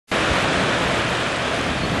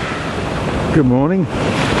Good morning.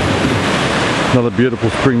 Another beautiful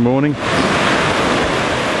spring morning.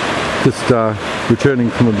 Just returning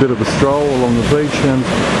from a bit of a stroll along the beach, and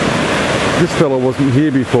this fella wasn't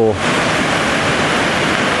here before.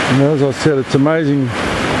 And as I said, it's amazing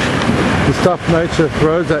the stuff nature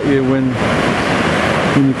throws at you when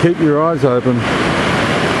you keep your eyes open.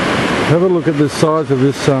 Have a look at the size of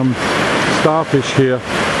this starfish here,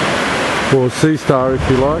 or sea star if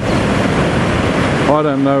you like. I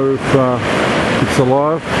don't know if it's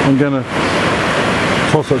alive. I'm going to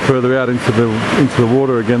toss it further out into the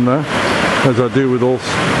water again though, as I do with all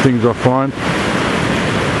things I find,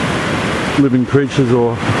 living creatures.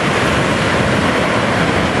 Or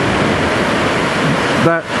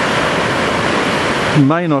that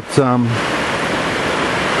may not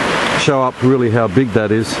show up really how big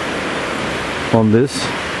that is on this,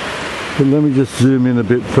 but let me just zoom in a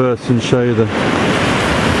bit first and show you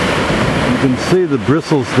you can see the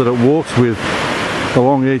bristles that it walks with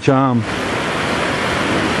along each arm.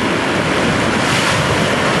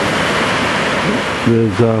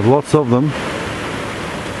 There's lots of them.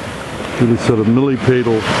 Really sort of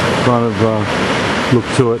millipedal kind of look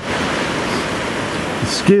to it. The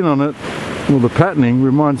skin on it, well, the patterning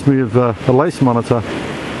reminds me of a lace monitor.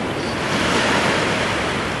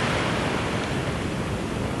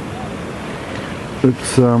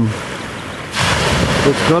 It's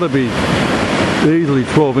got to be easily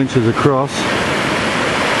 12 inches across.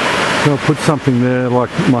 So I'll put something there like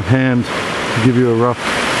my hand to give you a rough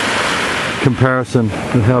comparison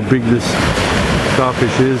of how big this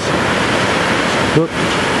starfish is. Look,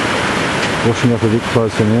 washing up a bit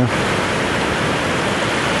closer now.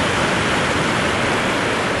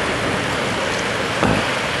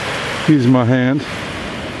 Here's my hand,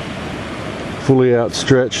 fully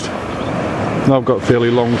outstretched. I've got fairly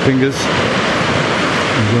long fingers.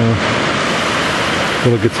 A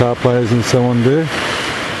lot of guitar players and so on do.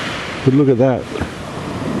 But look at that.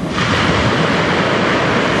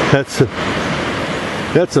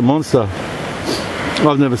 That's a monster.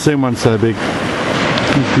 I've never seen one so big.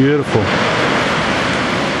 It's beautiful.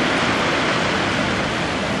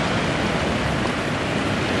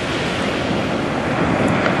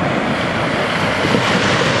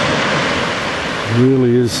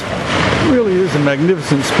 Really is a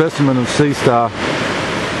magnificent specimen of sea star.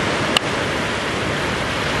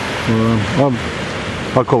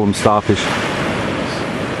 I call them starfish.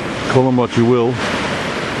 Call them what you will.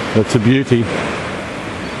 It's a beauty.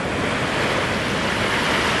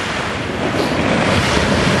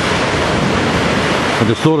 I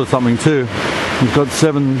just thought of something too. He's got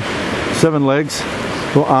seven legs,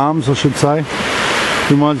 or arms I should say.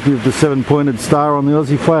 Reminds me of the 7-pointed star on the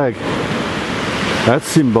Aussie flag. That's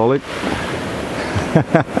symbolic.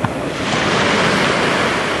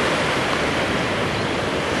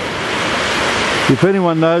 If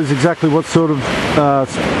anyone knows exactly what sort of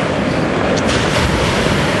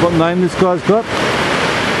what name this guy's got,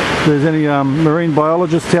 if there's any marine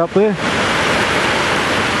biologists out there,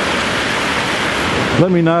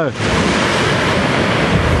 let me know,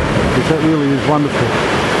 because that really is wonderful.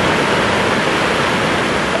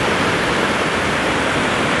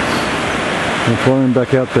 I'll fly him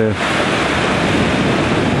back out there.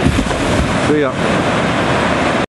 See ya.